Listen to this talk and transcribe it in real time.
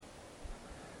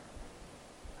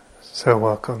So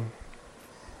welcome.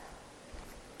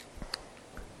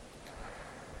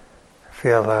 I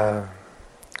feel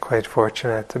quite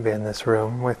fortunate to be in this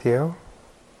room with you.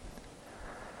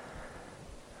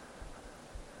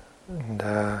 And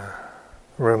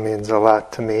room means a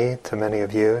lot to me, to many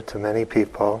of you, to many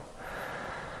people.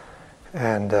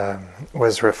 And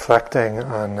was reflecting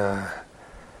on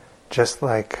just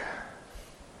like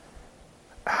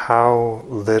how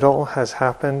little has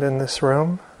happened in this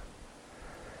room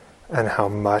and how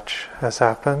much has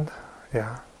happened.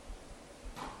 Yeah.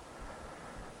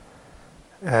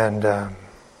 And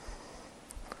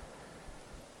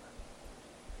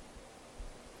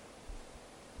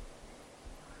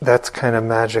that's kind of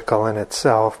magical in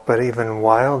itself, but even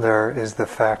wilder is the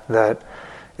fact that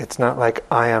it's not like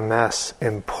IMS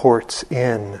imports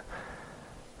in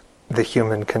the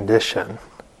human condition.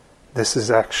 This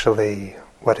is actually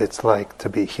what it's like to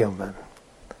be human.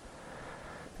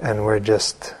 And we're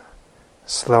just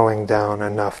slowing down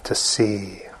enough to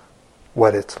see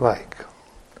what it's like.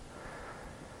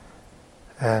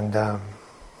 And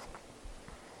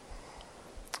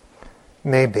it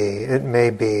may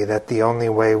be that the only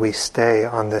way we stay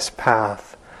on this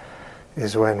path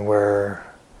is when we're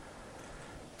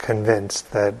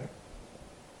convinced that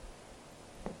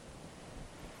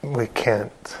we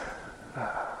can't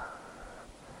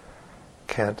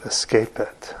escape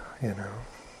it, you know.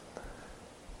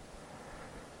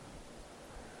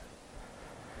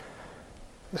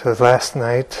 So last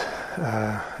night,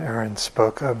 Aaron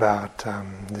spoke about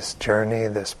this journey,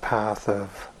 this path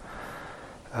of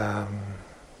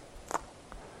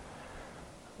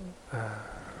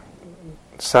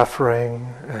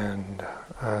suffering and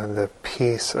the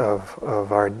peace of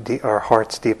our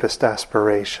heart's deepest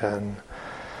aspiration,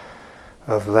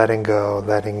 of letting go,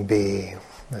 letting be,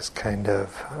 this kind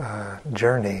of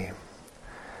journey.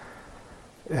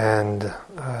 And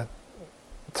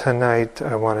tonight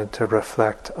I wanted to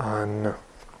reflect on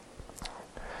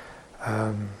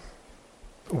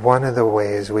one of the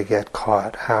ways we get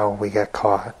caught, how we get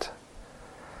caught.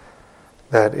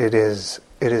 That it is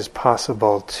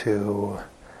possible to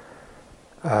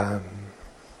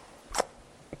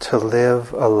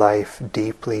live a life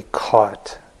deeply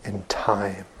caught in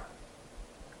time.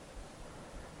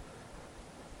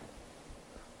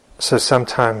 So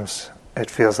sometimes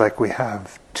it feels like we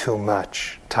have too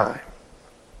much time.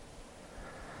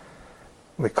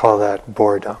 We call that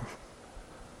boredom.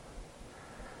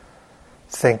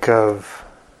 Think of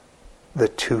the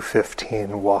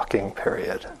 2:15 walking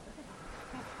period.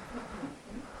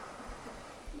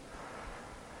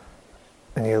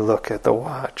 And you look at the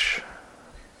watch,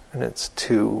 and it's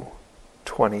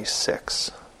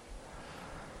 2:26.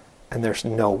 And there's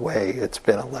no way it's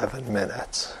been 11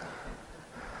 minutes.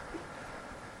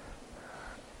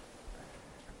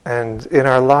 And in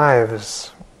our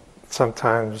lives,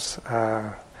 sometimes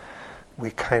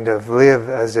we kind of live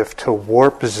as if to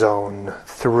warp zone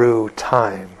through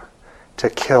time, to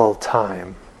kill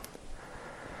time.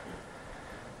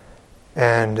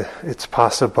 And it's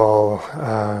possible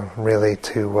really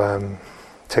to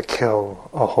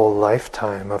kill a whole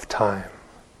lifetime of time.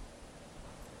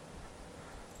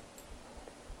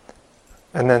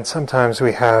 And then sometimes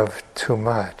we have too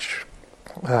much,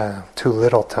 too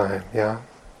little time, yeah?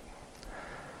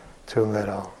 Too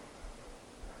little.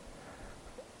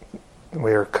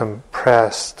 We're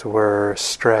compressed, we're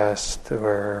stressed,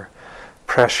 we're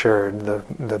pressured,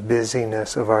 the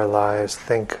busyness of our lives.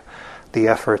 Think the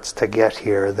efforts to get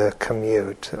here, the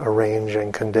commute,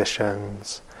 arranging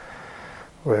conditions.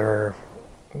 We're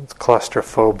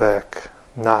claustrophobic,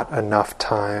 not enough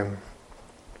time.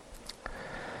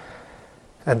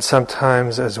 And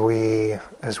sometimes as we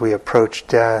approach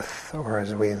death, or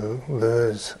as we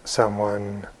lose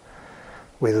someone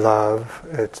we love,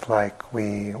 it's like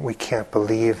we can't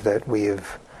believe that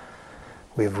we've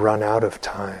run out of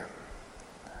time.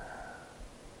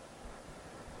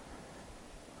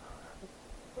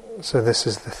 So this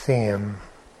is the theme.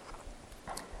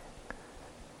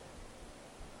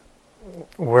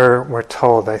 We're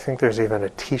told, I think there's even a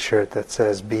t-shirt that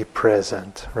says "Be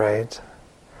present," right?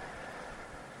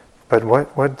 But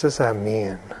what does that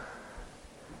mean?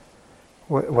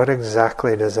 What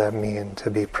exactly does that mean, to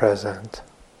be present?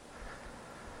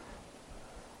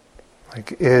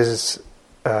 Like, is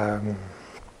the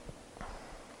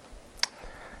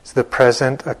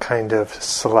present a kind of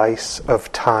slice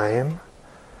of time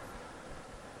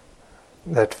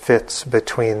that fits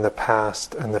between the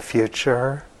past and the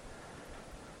future?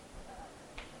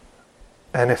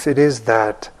 And if it is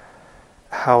that,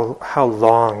 how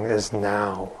long is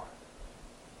now?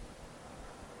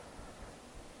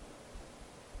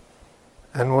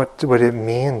 And what would it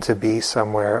mean to be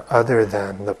somewhere other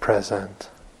than the present?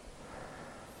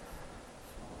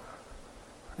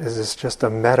 Is this just a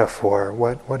metaphor?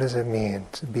 What does it mean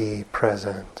to be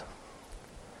present?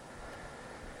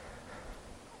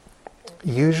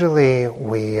 Usually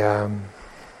we,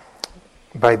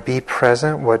 by be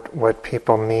present, what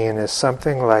people mean is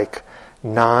something like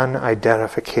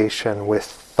non-identification with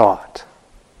thought.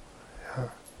 Yeah?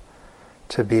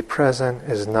 To be present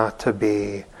is not to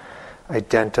be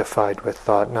identified with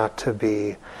thought, not to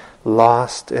be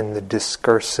lost in the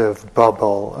discursive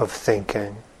bubble of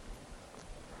thinking.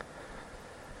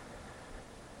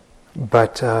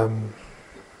 But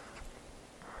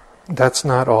that's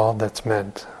not all that's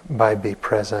meant by be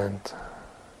present.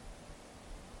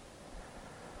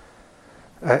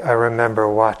 I remember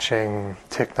watching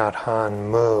Thich Nhat Hanh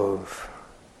move.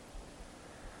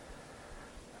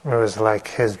 It was like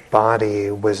his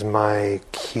body was my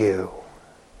cue.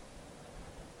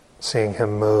 Seeing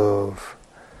him move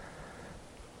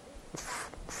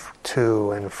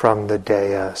to and from the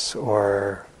dais,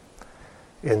 or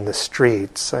in the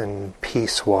streets and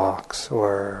peace walks,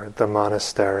 or the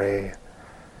monastery.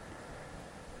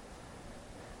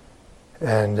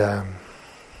 And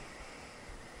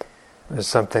there's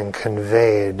something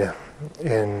conveyed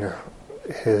in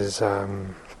his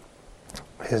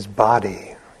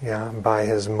body, by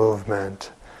his movement,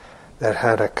 that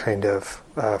had a kind of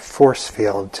force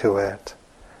field to it.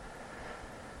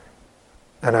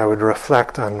 And I would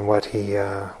reflect on what he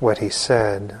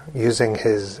said, using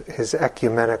his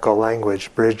ecumenical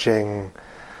language, bridging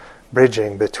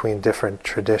between different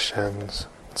traditions.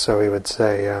 So he would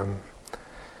say,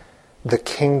 the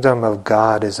kingdom of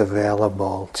God is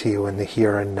available to you in the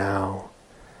here and now.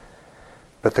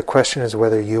 But the question is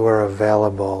whether you are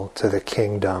available to the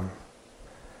kingdom.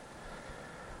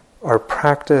 Our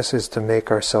practice is to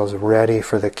make ourselves ready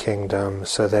for the kingdom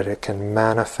so that it can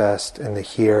manifest in the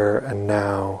here and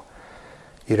now.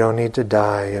 You don't need to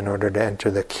die in order to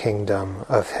enter the kingdom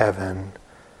of heaven.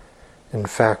 In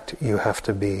fact, you have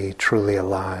to be truly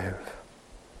alive.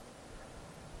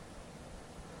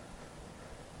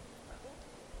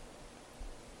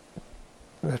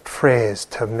 That phrase,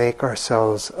 to make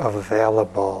ourselves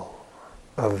available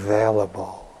to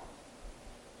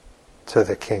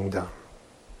the kingdom,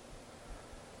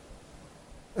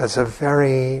 is a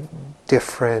very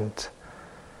different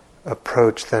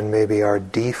approach than maybe our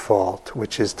default,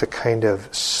 which is to kind of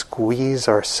squeeze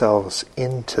ourselves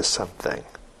into something,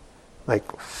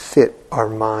 like fit our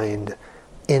mind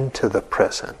into the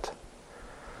present,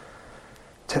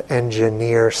 to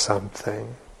engineer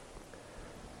something.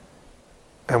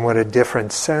 And what a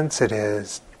different sense it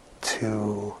is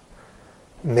to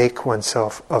make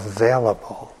oneself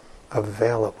available.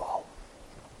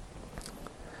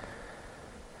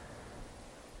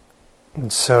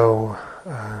 And so,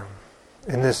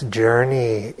 in this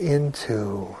journey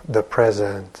into the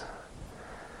present,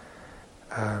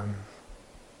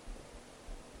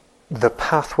 the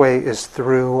pathway is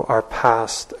through our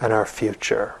past and our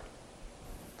future.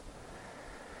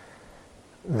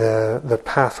 The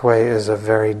pathway is a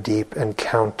very deep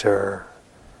encounter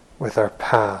with our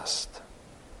past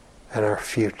and our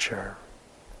future.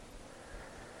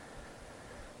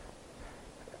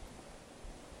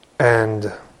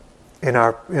 And in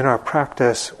our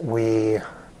practice, we,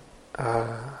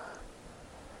 I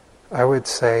would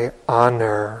say,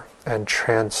 honor and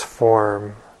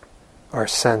transform our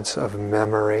sense of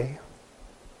memory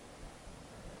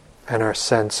and our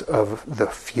sense of the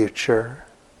future.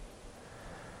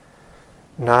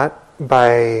 Not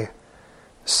by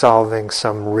solving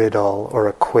some riddle or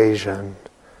equation,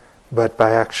 but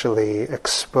by actually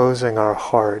exposing our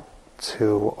heart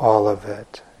to all of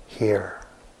it here,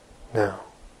 now.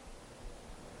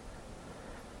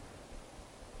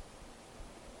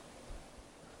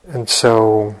 And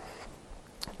so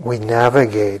we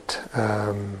navigate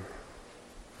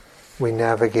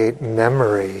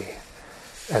memory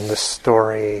and the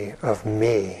story of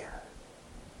me.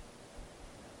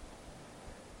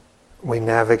 We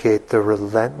navigate the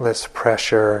relentless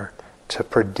pressure to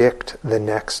predict the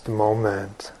next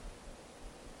moment.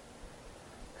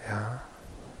 Yeah?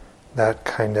 That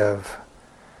kind of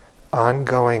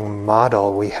ongoing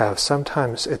model we have,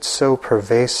 sometimes it's so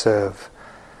pervasive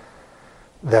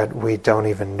that we don't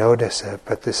even notice it,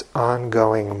 but this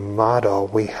ongoing model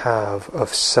we have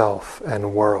of self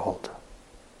and world.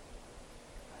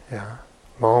 Yeah?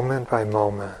 Moment by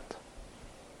moment.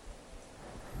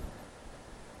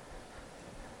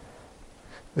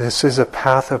 This is a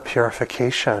path of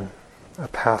purification,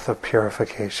 and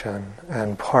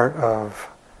part of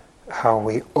how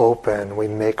we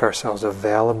make ourselves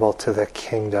available to the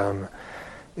kingdom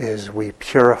is we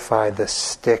purify the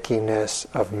stickiness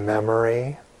of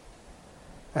memory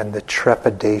and the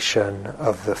trepidation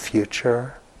of the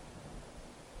future.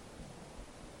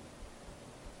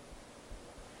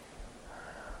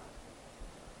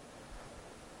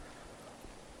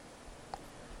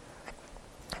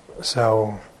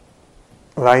 So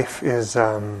life is,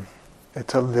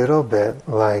 it's a little bit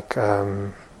like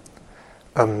a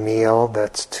meal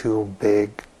that's too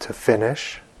big to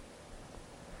finish.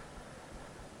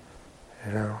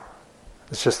 You know,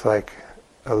 it's just like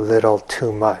a little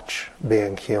too much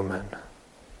being human.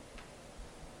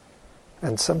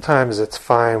 And sometimes it's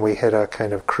fine, we hit a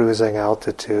kind of cruising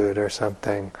altitude or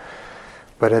something,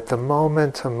 but at the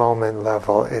moment-to-moment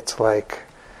level, it's like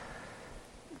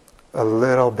a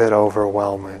little bit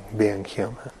overwhelming being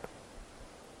human.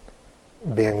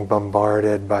 Being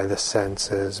bombarded by the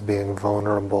senses, being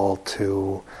vulnerable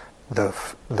to the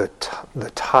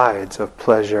tides of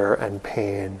pleasure and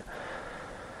pain,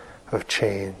 of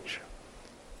change.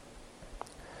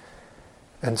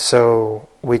 And so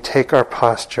we take our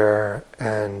posture,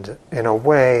 and in a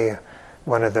way,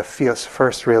 one of the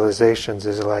first realizations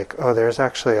is like, oh, there's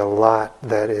actually a lot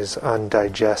that is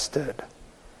undigested.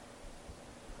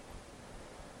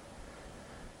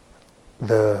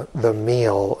 The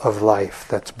meal of life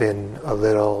that's been a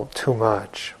little too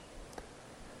much.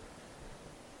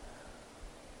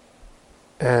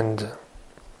 And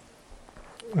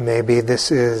maybe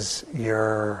this is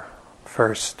your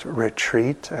first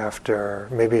retreat after,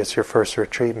 maybe it's your first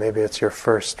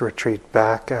retreat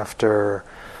back after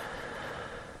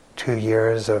 2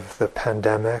 years of the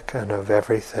pandemic and of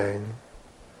everything.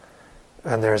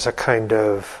 And there's a kind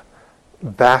of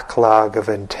backlog of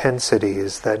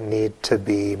intensities that need to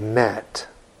be met.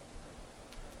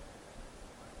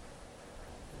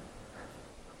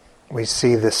 We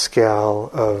see the scale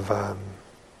of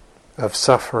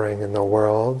suffering in the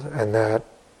world, and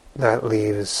that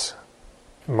leaves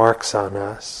marks on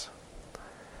us.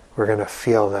 We're going to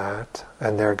feel that,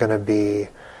 and there are going to be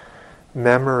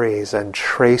memories and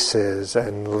traces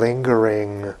and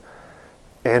lingering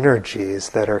energies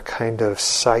that are kind of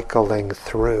cycling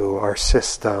through our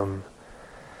system.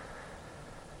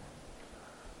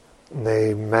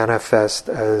 They manifest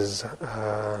as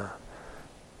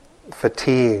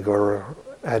fatigue or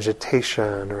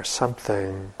agitation or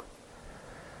something.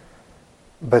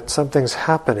 But something's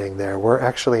happening there. We're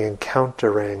actually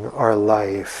encountering our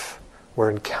life.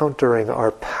 We're encountering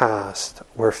our past.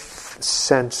 We're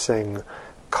sensing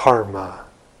karma.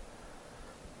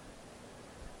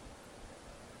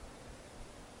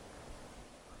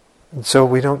 And so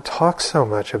we don't talk so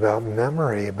much about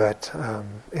memory, but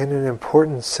in an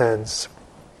important sense,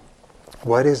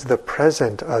 what is the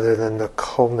present other than the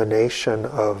culmination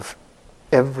of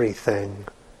everything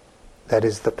that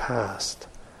is the past?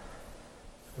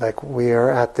 Like we are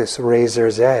at this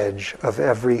razor's edge of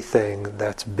everything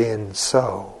that's been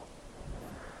so.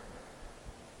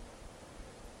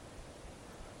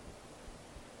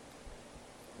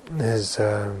 His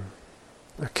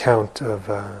account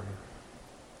of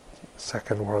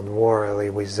Second World War, Elie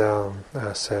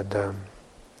Wiesel said,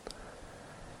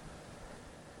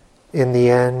 in the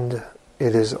end,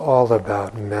 it is all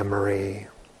about memory,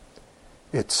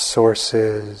 its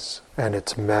sources and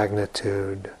its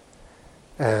magnitude,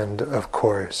 and, of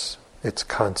course, its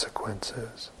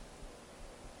consequences.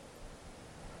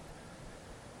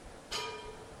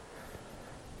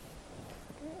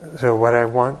 So what I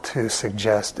want to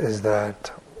suggest is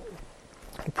that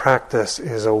practice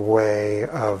is a way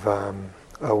of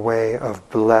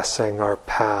blessing our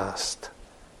past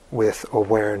with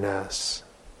awareness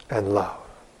and love.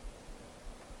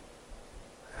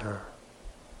 Yeah.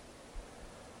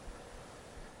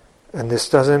 And this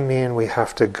doesn't mean we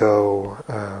have to go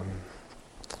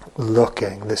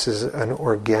looking. This is an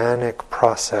organic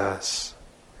process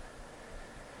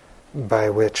by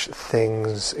which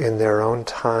things in their own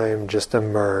time just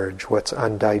emerge. What's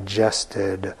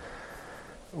undigested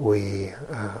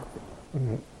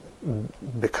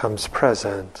becomes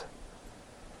present.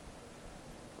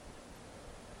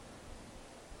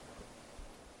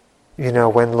 You know,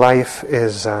 when life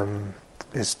is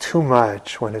too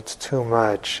much, when it's too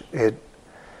much, it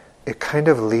kind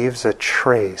of leaves a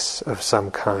trace of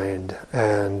some kind,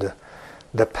 and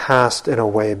the past in a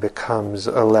way becomes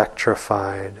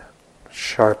electrified,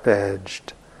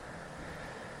 sharp-edged.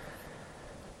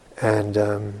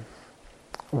 And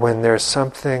when there's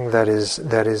something that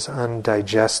is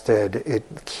undigested,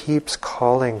 it keeps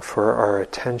calling for our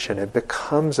attention. It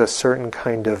becomes a certain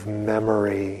kind of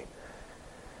memory,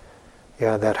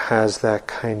 that has that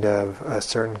kind of, a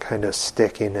certain kind of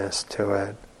stickiness to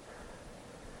it.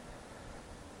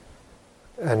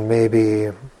 And maybe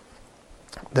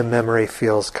the memory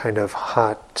feels kind of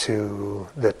hot to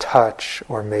the touch,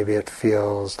 or maybe it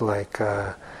feels like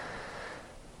to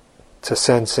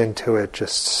sense into it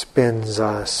just spins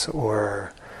us,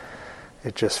 or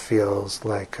it just feels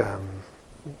like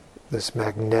this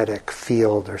magnetic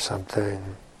field or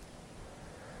something.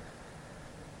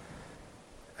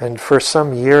 And for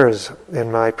some years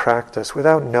in my practice,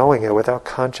 without knowing it, without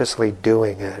consciously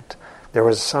doing it, there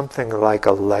was something like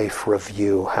a life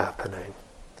review happening.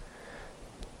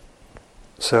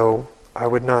 So I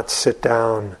would not sit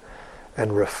down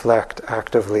and reflect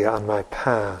actively on my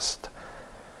past,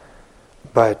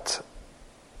 but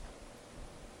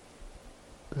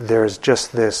there's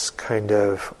just this kind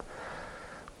of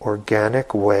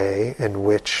organic way in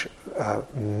which the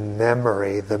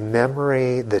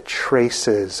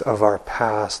traces of our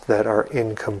past that are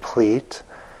incomplete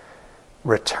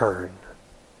return.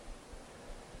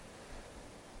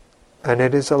 And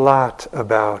it is a lot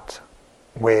about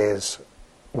ways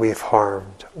we've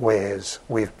harmed, ways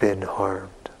we've been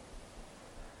harmed.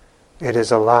 It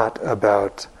is a lot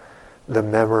about the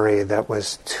memory that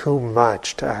was too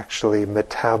much to actually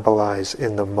metabolize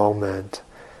in the moment,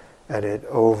 and it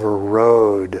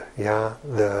overrode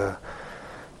the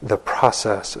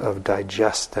process of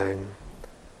digesting.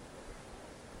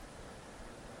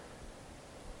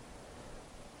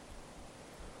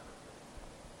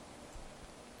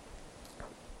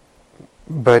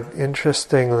 But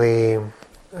interestingly,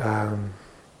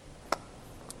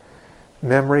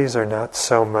 memories are not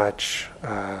so much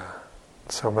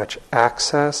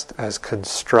accessed as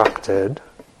constructed.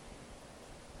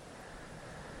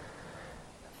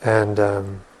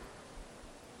 And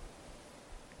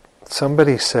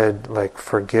somebody said, like,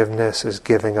 forgiveness is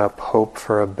giving up hope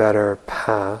for a better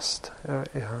past.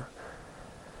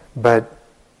 But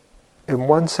in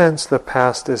one sense, the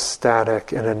past is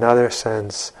static. In another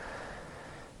sense,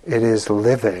 it is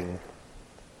living.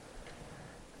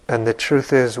 And the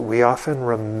truth is, we often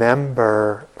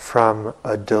remember from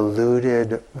a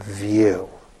diluted view.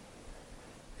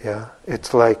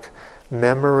 It's like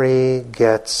memory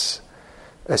gets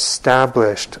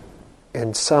established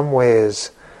in some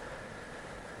ways,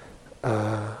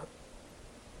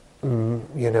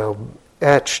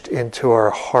 etched into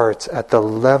our hearts at the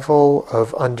level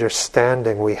of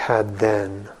understanding we had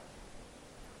then.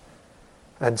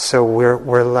 And so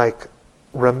we're like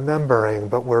remembering,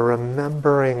 but we're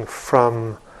remembering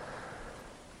from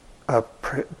a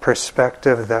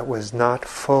perspective that was not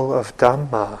full of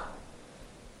Dhamma.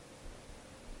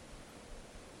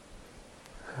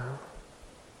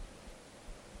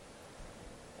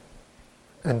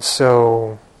 And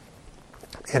so,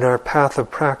 in our path of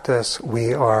practice,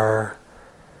 we're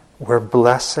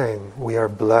blessing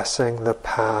the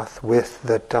path with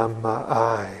the Dhamma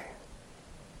eye.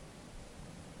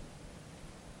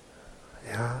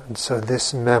 And so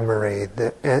this memory,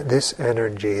 this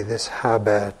energy, this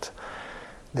habit,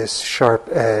 this sharp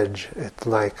edge, it's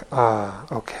like,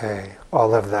 okay,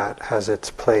 all of that has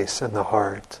its place in the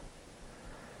heart.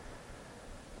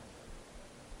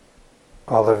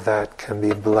 All of that can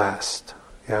be blessed,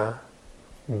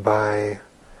 by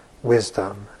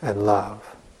wisdom and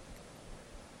love.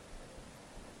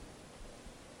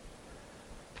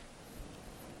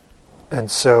 And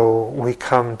so we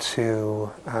come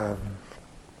to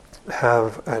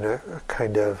have a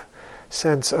kind of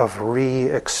sense of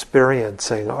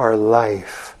re-experiencing our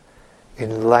life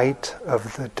in light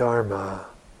of the Dharma.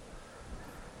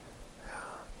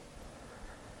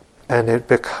 And it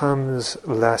becomes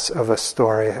less of a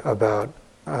story about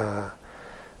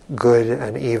good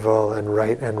and evil and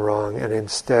right and wrong, and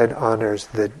instead honors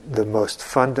the most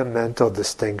fundamental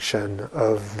distinction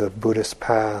of the Buddhist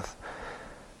path,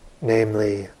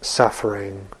 namely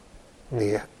suffering,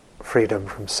 the freedom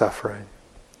from suffering.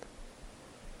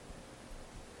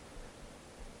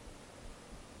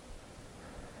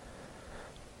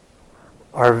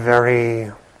 Our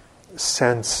very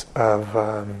sense of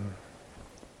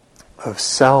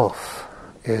self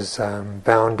is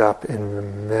bound up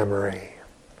in memory.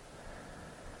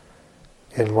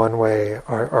 In one way,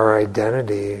 our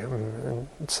identity, in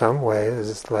some ways,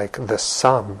 is like the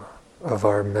sum of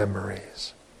our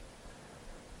memories.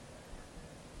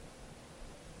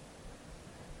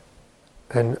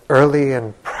 And early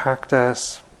in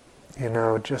practice,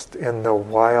 just in the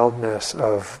wildness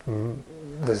of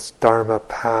this Dharma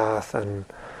path, and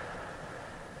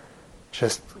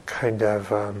just kind of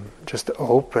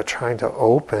trying to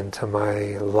open to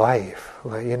my life.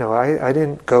 I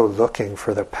didn't go looking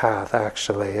for the path.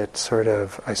 Actually, I sort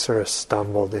of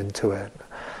stumbled into it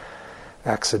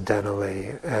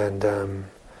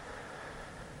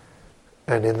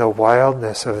And in the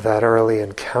wildness of that early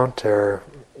encounter,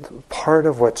 part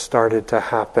of what started to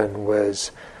happen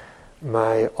was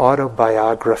my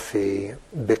autobiography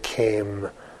became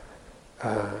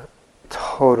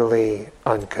totally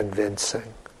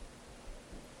unconvincing.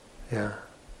 Yeah.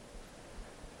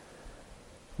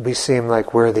 We seem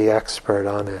like we're the expert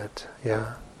on it,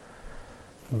 yeah.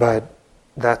 But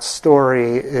that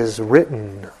story is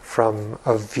written from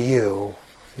a view,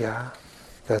 yeah.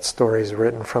 That story is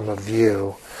written from a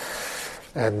view.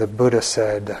 And the Buddha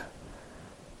said,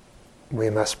 we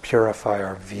must purify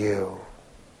our view.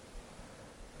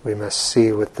 We must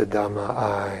see with the Dhamma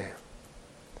eye.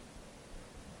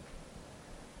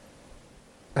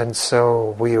 And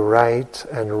so we write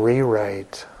and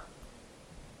rewrite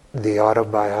the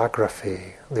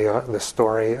autobiography, the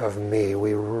story of me.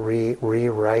 We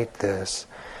rewrite this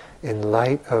in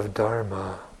light of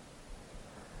Dharma.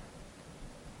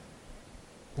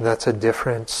 And that's a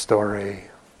different story.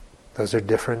 Those are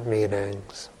different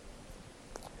meanings.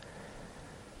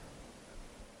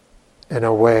 In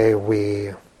a way,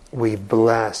 we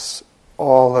bless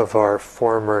all of our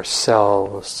former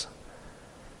selves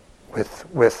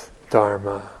with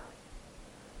Dharma.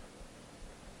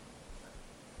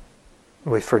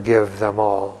 We forgive them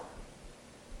all.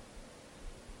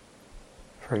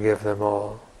 Forgive them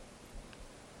all.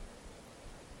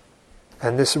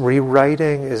 And this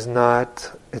rewriting is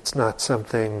it's not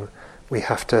something we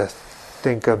have to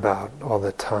think about all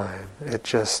the time. It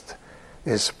just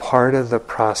is part of the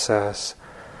process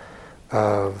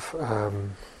of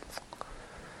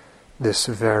this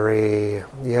very,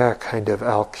 kind of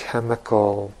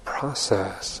alchemical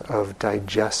process of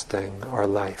digesting our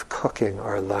life, cooking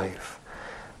our life,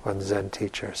 one Zen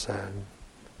teacher said.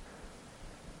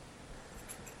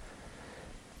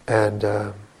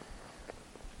 And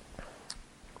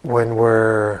when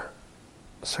we're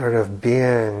sort of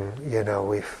being,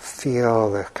 we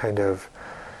feel the kind of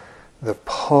the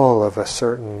pull of a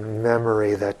certain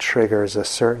memory that triggers a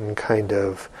certain kind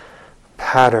of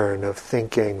pattern of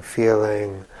thinking,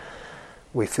 feeling.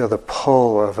 We feel the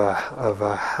pull of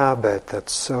a habit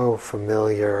that's so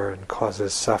familiar and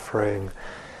causes suffering.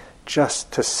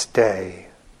 Just to stay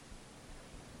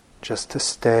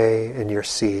in your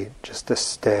seat, just to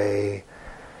stay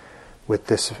with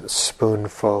this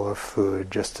spoonful of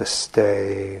food, just to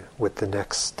stay with the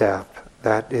next step.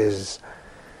 That is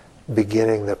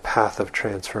beginning the path of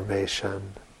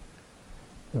transformation,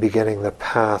 beginning the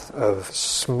path of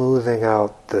smoothing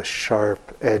out the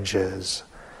sharp edges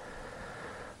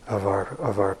of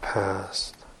our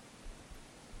past.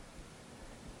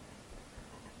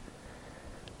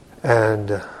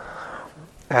 And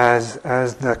as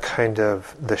the kind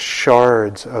of the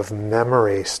shards of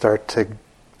memory start to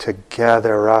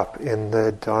gather up in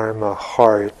the Dharma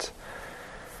heart,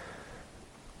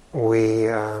 we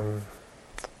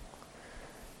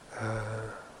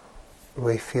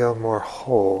feel more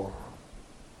whole.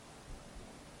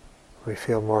 We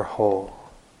feel more whole.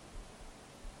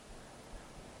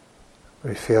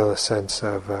 We feel a sense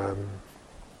of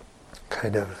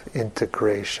kind of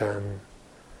integration.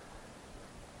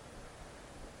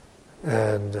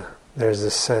 And there's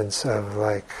a sense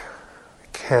of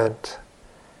can't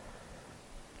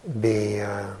be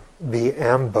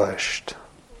ambushed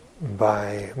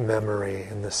by memory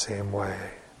in the same way.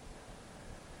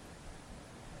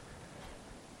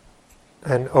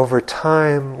 And over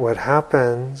time, what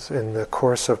happens in the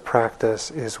course of practice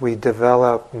is we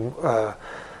develop a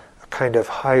kind of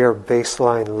higher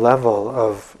baseline level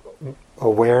of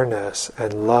awareness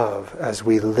and love as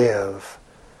we live.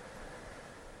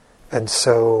 And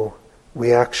so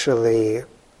we actually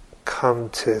come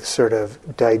to sort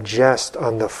of digest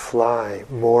on the fly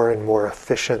more and more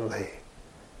efficiently.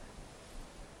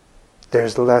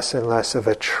 There's less and less of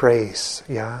a trace,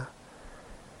 yeah?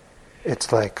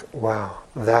 It's like, wow,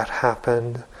 that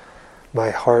happened. My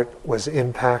heart was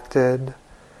impacted.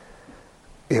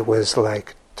 It was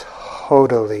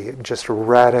totally, just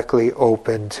radically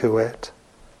open to it.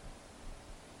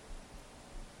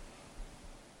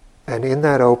 And in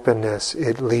that openness,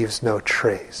 it leaves no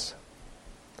trace.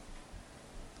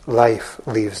 Life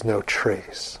leaves no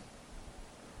trace.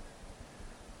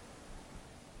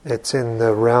 It's in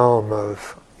the realm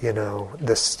of,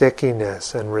 the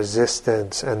stickiness and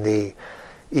resistance and the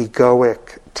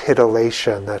egoic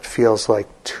titillation that feels like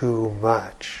too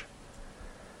much.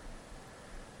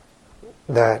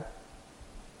 That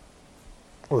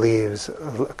leaves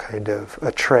a kind of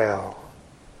a trail.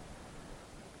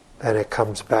 And it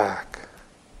comes back.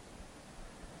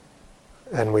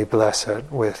 And we bless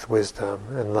it with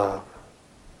wisdom and love.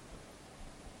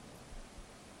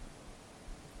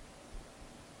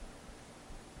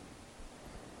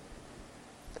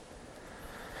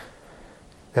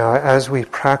 Now, as we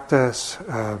practice,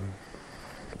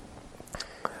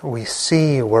 we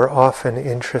see we're often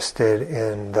interested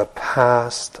in the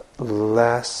past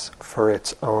less for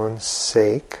its own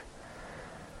sake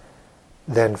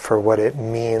than for what it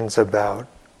means about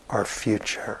our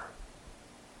future.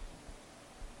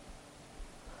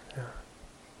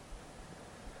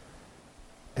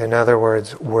 In other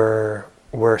words, we're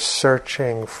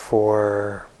searching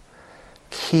for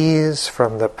keys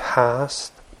from the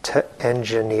past to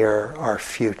engineer our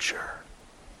future.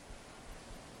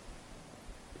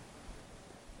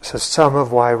 So some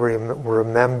of why we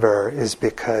remember is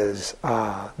because,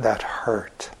 that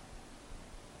hurt.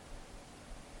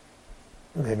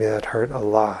 Maybe that hurt a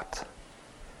lot.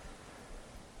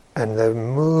 And the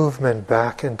movement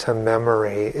back into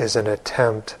memory is an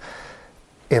attempt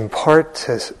in part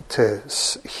to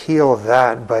heal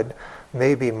that, but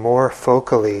maybe more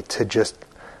focally to just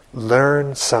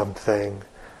learn something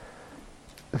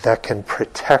that can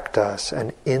protect us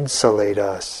and insulate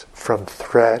us from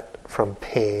threat, from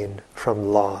pain, from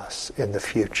loss in the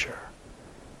future.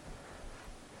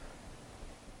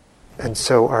 And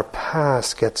so our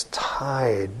past gets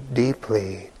tied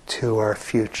deeply to our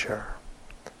future.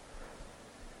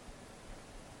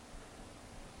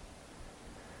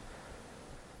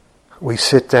 We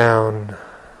sit down,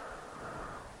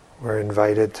 we're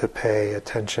invited to pay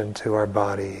attention to our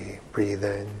body,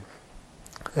 breathing,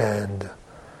 and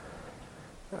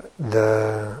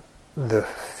the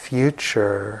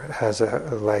future has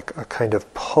a kind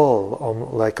of pull,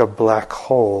 like a black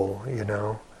hole,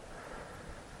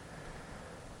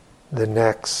 The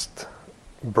next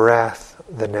breath,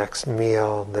 the next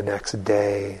meal, the next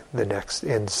day, the next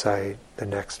insight, the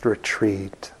next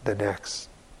retreat, the next.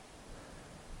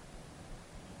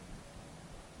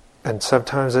 And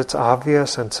sometimes it's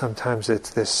obvious, and sometimes it's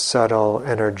this subtle,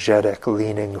 energetic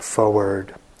leaning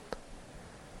forward.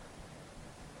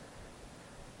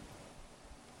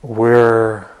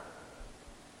 We're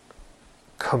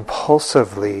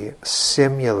compulsively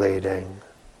simulating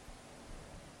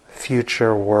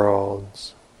future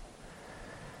worlds,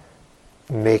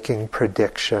 making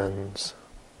predictions,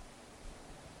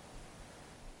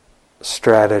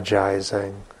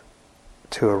 strategizing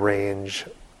to arrange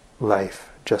life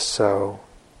just so.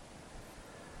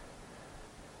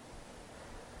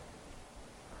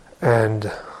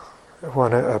 And I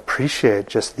want to appreciate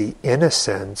just the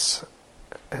innocence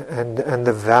and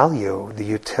the value, the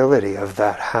utility of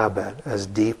that habit, as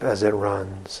deep as it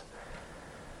runs.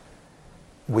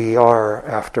 We are,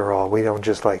 after all, we don't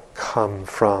just come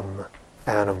from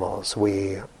animals.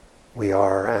 We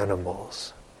are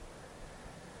animals.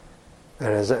 And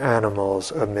as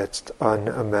animals, amidst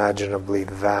unimaginably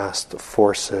vast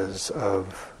forces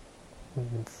of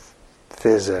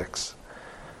physics,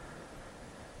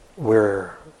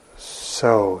 we're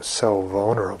so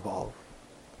vulnerable.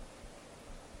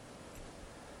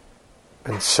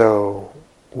 And so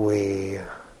we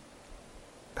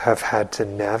have had to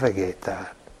navigate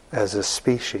that as a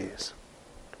species.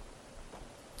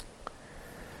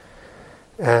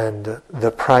 And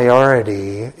the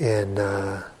priority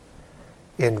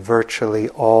in virtually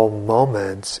all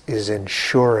moments is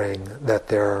ensuring that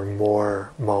there are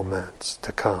more moments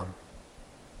to come.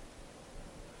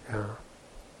 Yeah.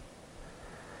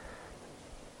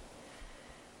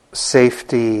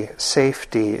 Safety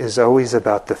is always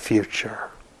about the future,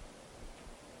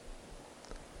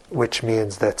 which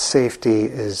means that safety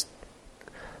is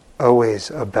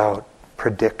always about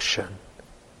prediction.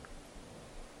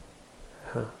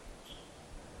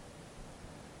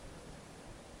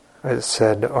 I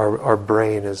said our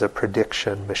brain is a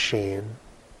prediction machine.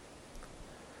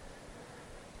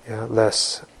 Yeah,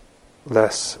 less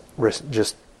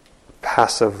just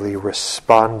passively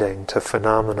responding to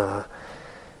phenomena,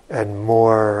 and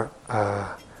more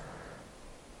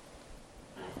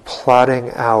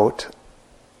plotting out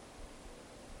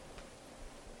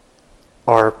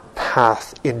our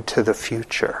path into the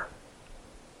future,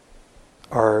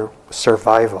 our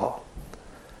survival.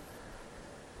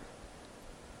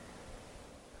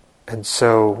 And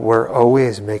so we're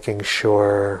always making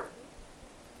sure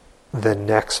the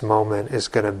next moment is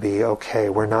going to be okay.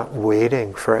 We're not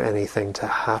waiting for anything to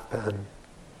happen.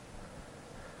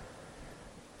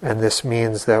 And this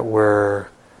means that we're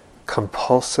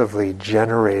compulsively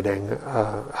generating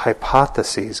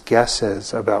hypotheses,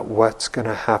 guesses about what's going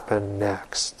to happen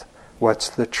next. What's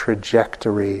the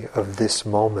trajectory of this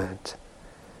moment?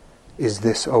 Is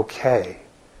this okay?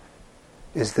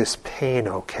 Is this pain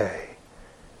okay?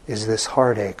 Is this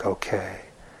heartache okay?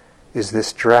 Is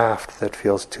this draft that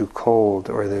feels too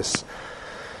cold, or this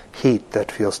heat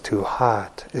that feels too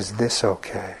hot, is this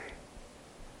okay?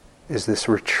 Is this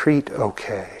retreat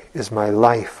okay? Is my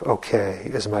life okay?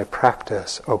 Is my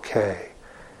practice okay?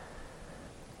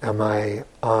 Am I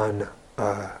on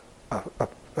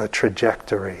a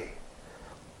trajectory?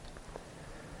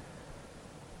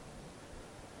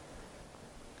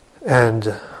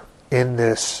 And in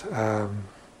this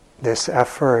this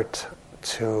effort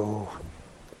to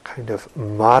kind of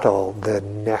model the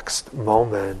next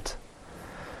moment,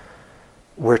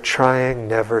 we're trying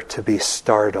never to be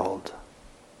startled.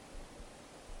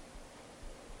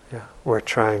 Yeah, we're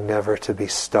trying never to be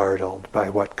startled by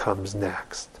what comes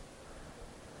next.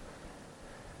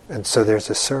 And so there's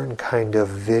a certain kind of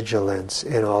vigilance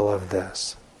in all of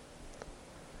this.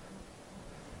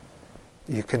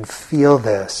 You can feel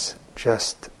this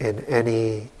just in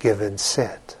any given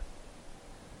sit.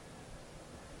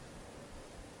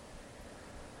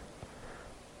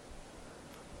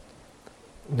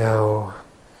 Now,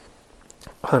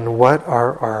 on what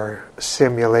are our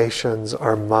simulations,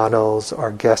 our models,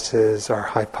 our guesses, our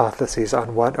hypotheses,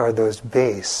 on what are those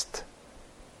based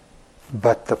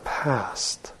but the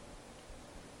past?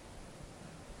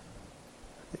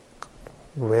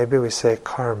 Maybe we say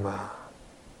karma.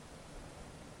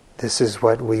 This is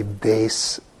what we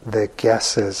base the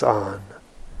guesses on.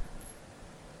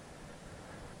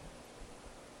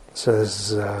 So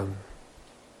this is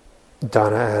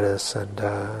Donna Addis and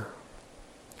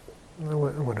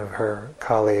one of her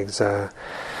colleagues,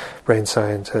 brain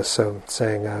scientists,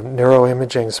 saying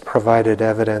neuroimaging's provided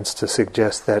evidence to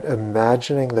suggest that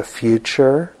imagining the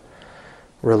future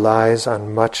relies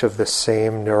on much of the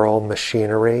same neural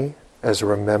machinery as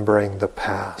remembering the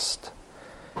past.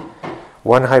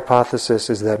 One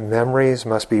hypothesis is that memories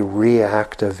must be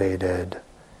reactivated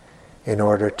in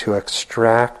order to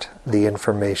extract the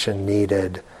information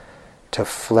needed to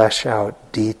flesh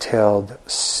out detailed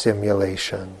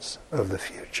simulations of the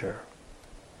future.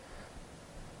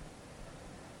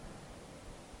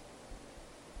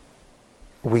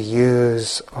 We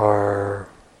use our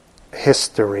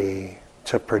history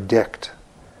to predict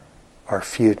our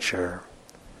future.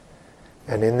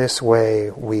 And in this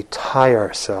way, we tie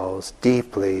ourselves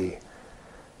deeply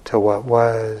to what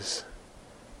was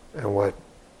and what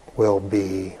will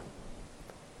be.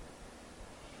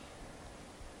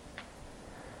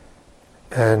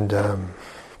 And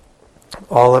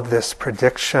all of this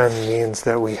prediction means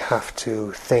that we have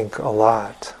to think a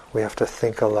lot. We have to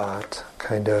think a lot,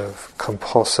 kind of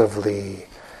compulsively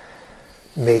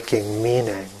making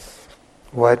meaning.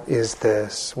 What is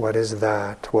this? What is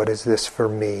that? What is this for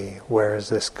me? Where is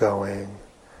this going?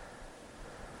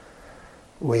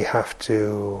 We have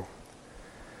to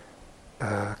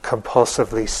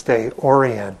compulsively stay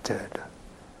oriented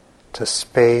to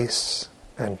space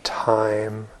and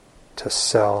time, to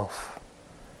self.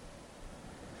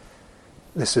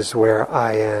 This is where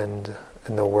I end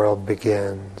and the world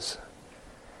begins.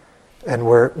 And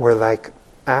we're like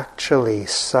actually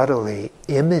subtly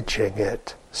imaging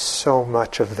it so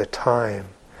much of the time,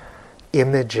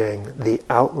 imaging the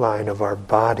outline of our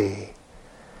body,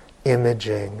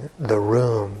 imaging the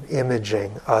room,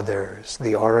 imaging others,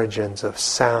 the origins of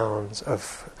sounds,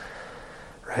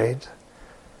 right?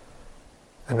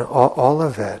 And all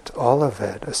of it,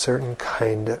 a certain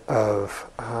kind of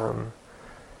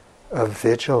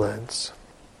vigilance.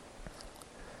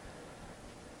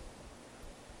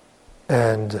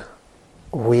 And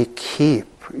we keep,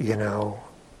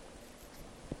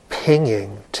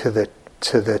 pinging to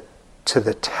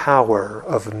the tower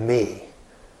of me,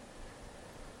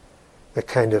 the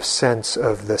kind of sense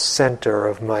of the center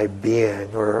of my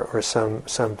being, or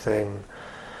something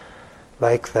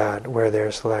like that, where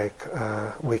there's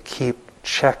we keep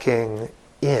checking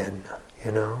in,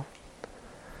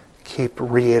 keep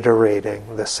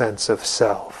reiterating the sense of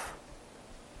self,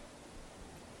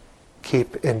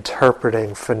 keep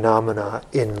interpreting phenomena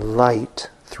in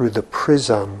light through the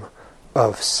prism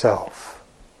of self.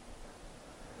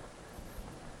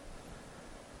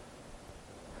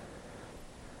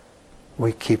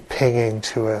 We keep pinging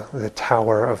to the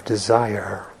tower of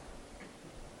desire.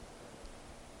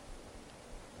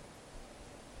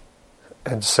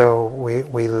 And so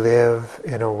we live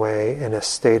in a way, in a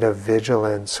state of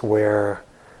vigilance where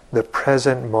the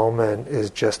present moment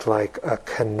is just like a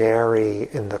canary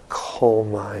in the coal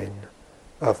mine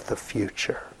of the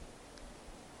future.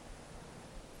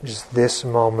 Just this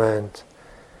moment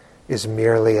is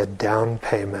merely a down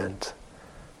payment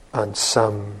on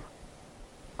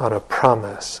a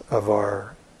promise of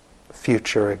our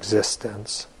future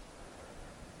existence.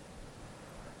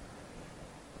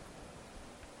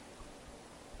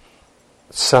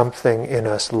 Something in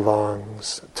us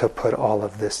longs to put all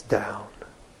of this down.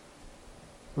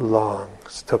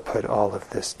 longs to put all of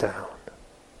this down.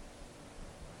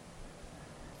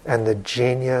 And the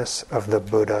genius of the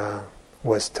Buddha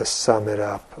was to sum it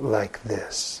up like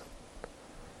this: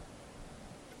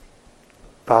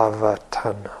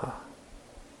 Bharatanha.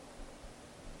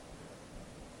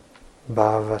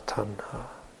 Bharatanha,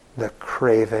 the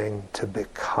craving to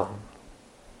become.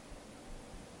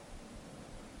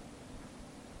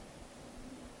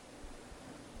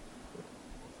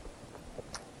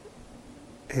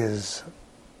 His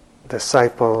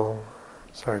disciple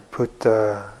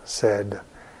Sariputta said,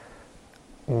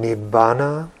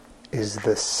 Nibbana is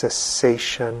the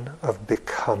cessation of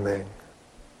becoming.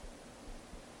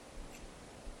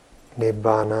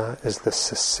 Nibbana is the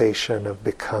cessation of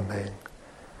becoming.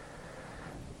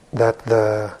 That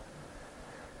the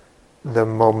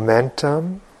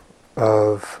momentum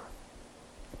of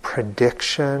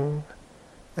prediction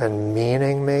and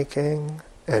meaning making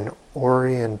and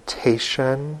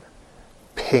orientation,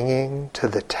 pinging to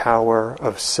the tower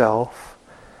of self,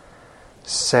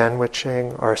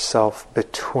 sandwiching ourself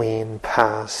between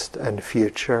past and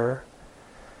future,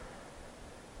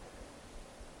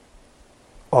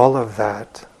 all of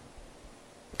that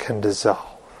can dissolve.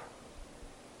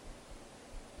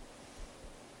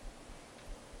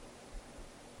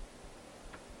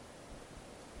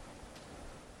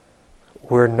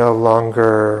 We're no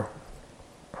longer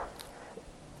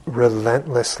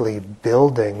relentlessly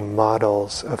building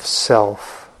models of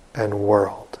self and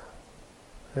world.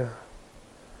 Yeah.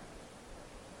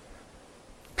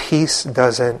 Peace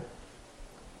doesn't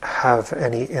have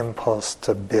any impulse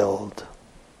to build.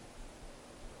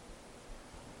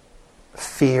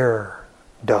 Fear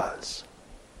does.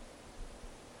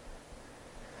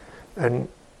 And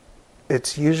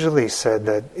it's usually said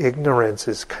that ignorance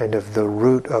is kind of the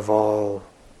root of all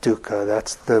dukkha.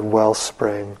 That's the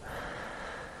wellspring.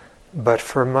 But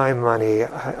for my money,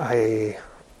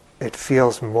 it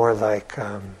feels more like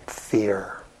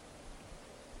fear,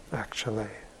 actually.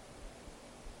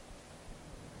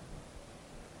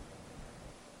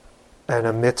 And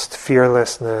amidst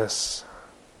fearlessness,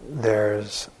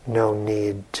 there's no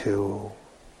need to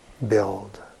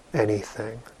build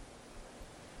anything,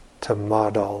 to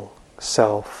model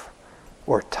self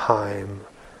or time,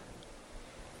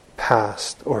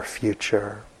 past or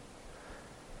future.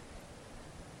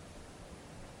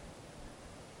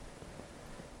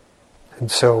 And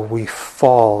so we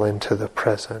fall into the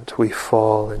present. We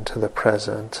fall into the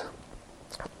present.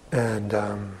 And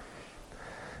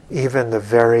even the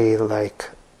very,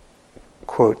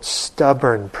 quote,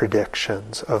 stubborn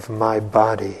predictions of my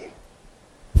body,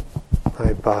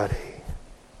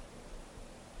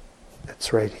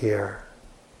 it's right here.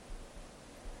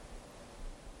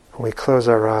 We close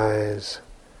our eyes,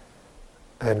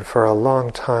 and for a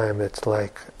long time it's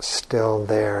still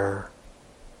there.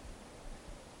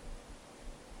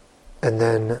 And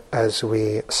then as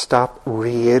we stop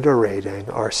reiterating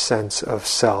our sense of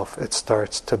self, it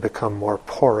starts to become more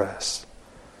porous.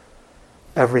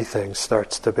 Everything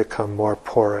starts to become more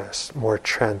porous, more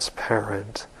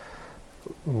transparent,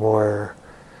 more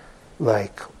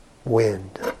like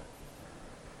wind.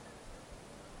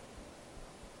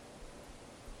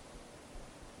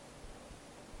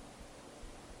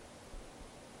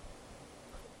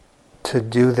 To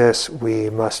do this, we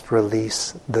must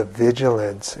release the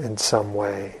vigilance in some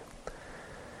way.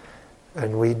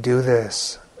 And we do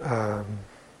this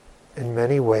in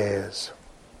many ways.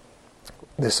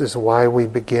 This is why we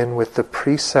begin with the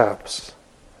precepts,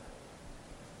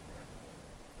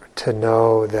 to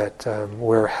know that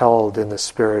we're held in the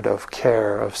spirit of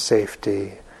care, of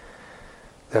safety,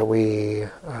 that we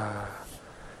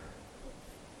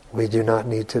do not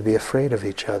need to be afraid of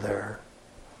each other.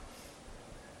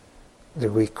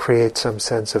 That we create some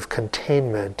sense of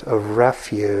containment, of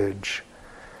refuge,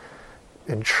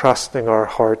 entrusting our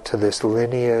heart to this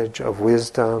lineage of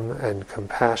wisdom and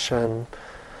compassion.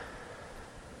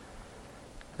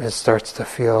 It starts to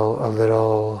feel a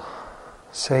little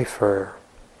safer.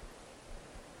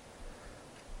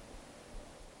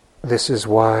 This is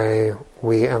why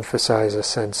we emphasize a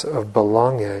sense of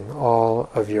belonging. All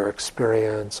of your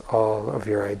experience, all of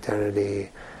your identity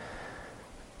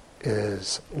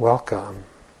is welcome.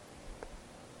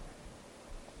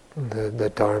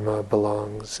 The Dharma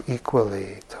belongs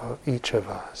equally to each of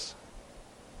us.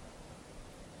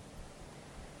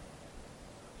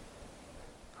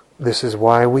 This is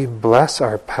why we bless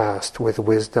our past with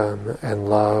wisdom and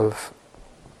love,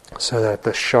 so that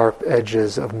the sharp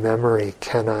edges of memory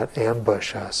cannot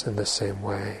ambush us in the same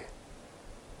way.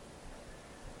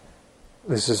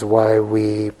 This is why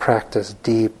we practice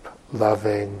deep,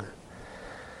 loving,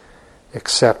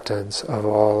 acceptance of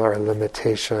all our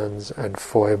limitations and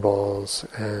foibles,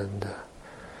 and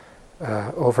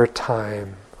over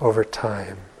time,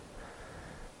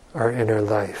 our inner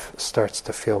life starts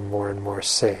to feel more and more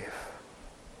safe.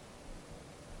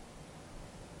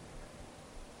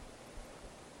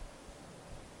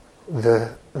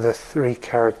 The three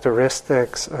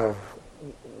characteristics of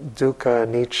dukkha,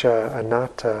 anicca,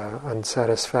 anatta,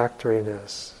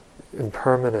 unsatisfactoriness,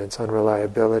 impermanence,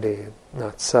 unreliability,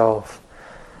 not self,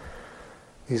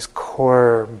 these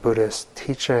core Buddhist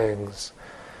teachings,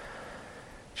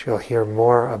 which you'll hear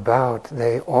more about,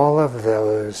 all of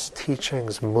those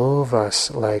teachings move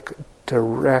us like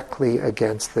directly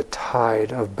against the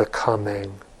tide of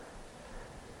becoming.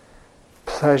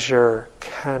 Pleasure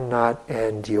cannot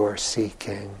end your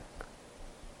seeking.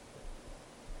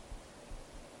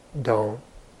 Don't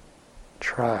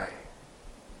try.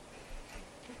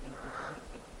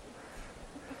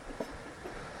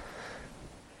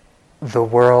 The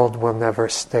world will never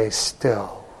stay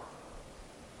still.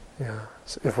 Yeah.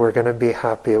 So if we're going to be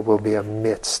happy, it will be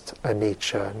amidst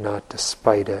anicca, not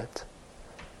despite it.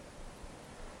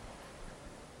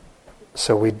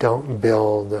 So we don't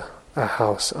build a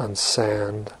house on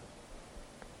sand.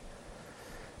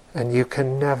 And you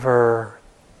can never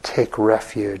take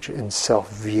refuge in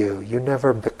self-view. You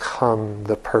never become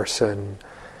the person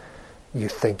you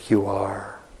think you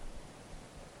are.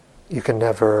 You can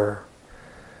never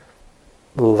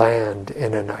land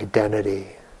in an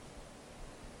identity.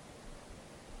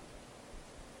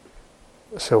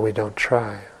 So we don't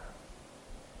try.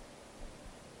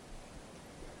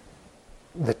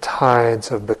 The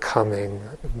tides of becoming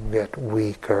get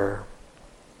weaker.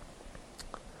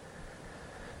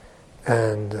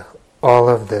 And all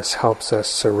of this helps us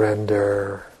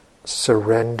surrender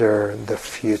the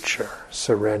future.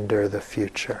 Surrender the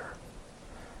future.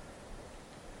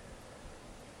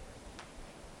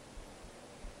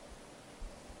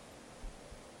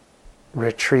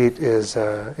 Retreat is,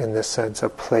 in this sense, a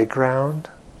playground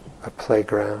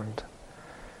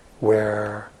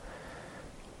where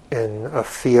in a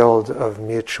field of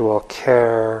mutual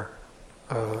care,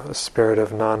 a spirit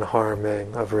of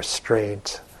non-harming, of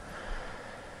restraint,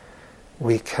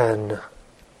 we can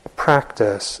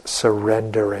practice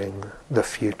surrendering the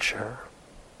future.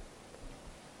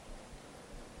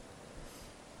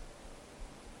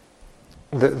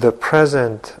 The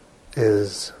present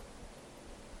is,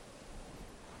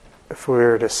 if we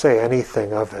were to say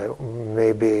anything of it,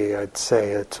 maybe I'd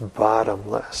say it's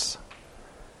bottomless.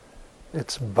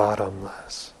 It's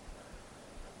bottomless.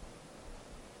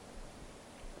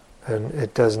 And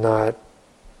it does not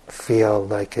feel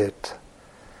like it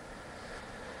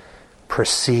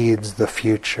precedes the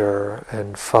future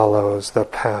and follows the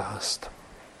past.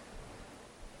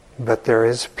 But there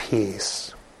is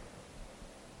peace.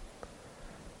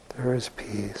 There is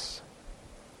peace.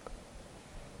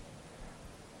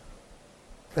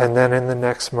 And then in the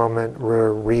next moment,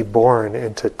 we're reborn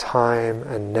into time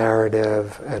and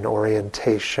narrative and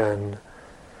orientation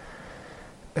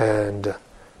and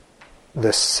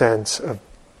the sense of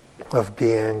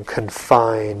being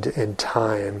confined in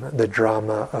time, the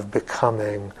drama of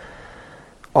becoming.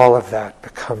 All of that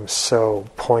becomes so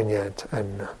poignant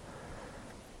and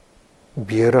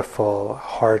beautiful,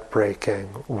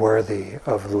 heartbreaking, worthy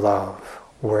of love,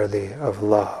 worthy of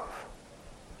love.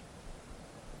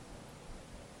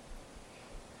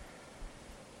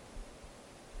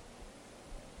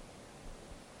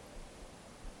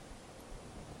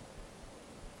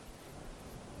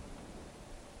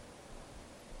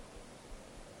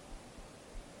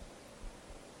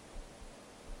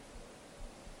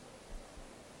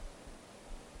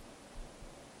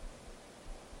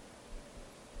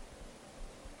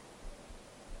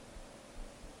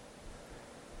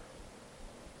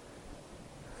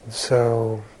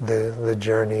 So the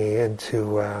journey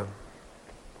into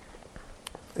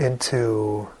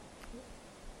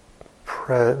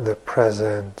the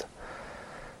present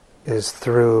is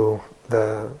through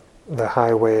the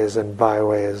highways and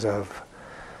byways of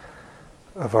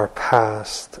our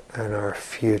past and our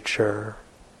future,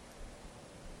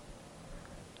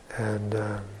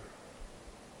 and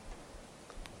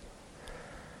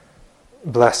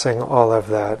blessing all of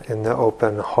that in the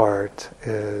open heart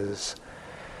is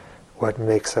what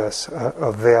makes us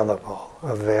available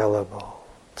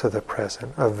to the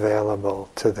present, available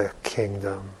to the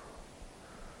kingdom.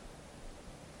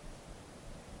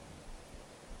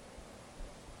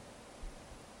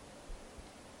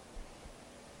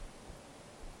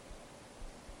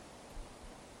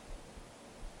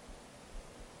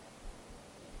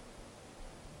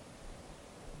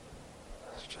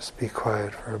 Let's just be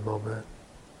quiet for a moment.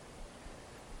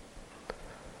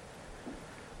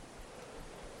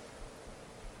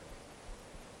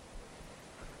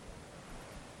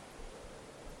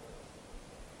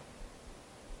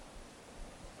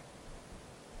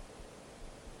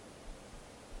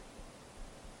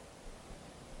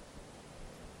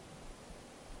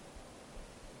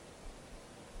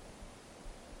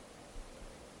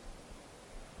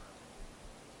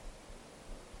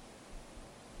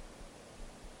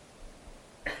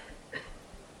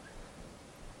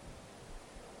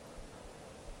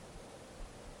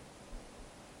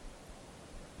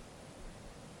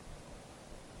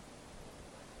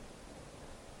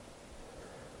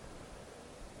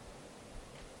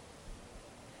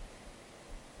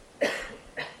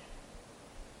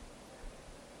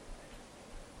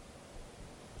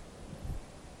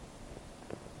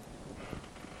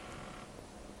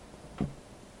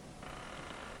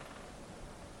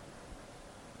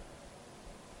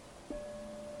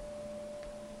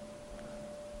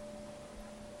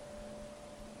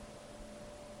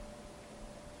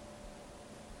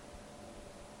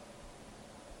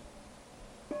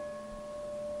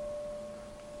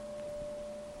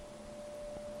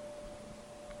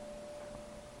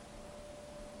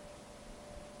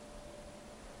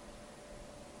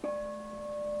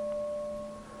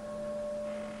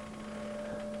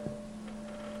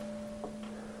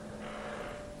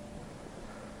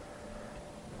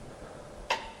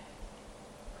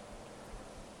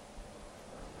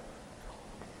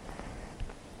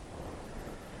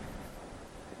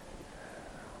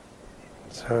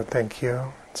 So thank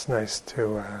you. It's nice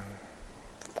to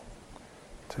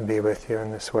be with you in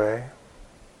this way.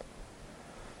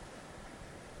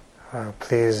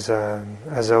 Please,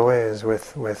 as always,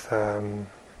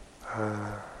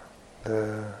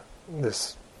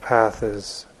 this path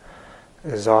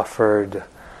is offered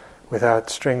without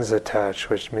strings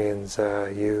attached, which means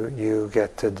you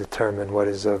get to determine what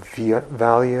is of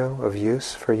value, of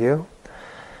use for you,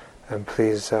 and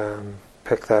please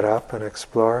pick that up and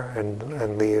explore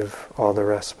and leave all the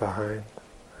rest behind.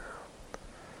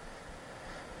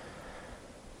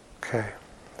 Okay,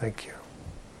 thank you.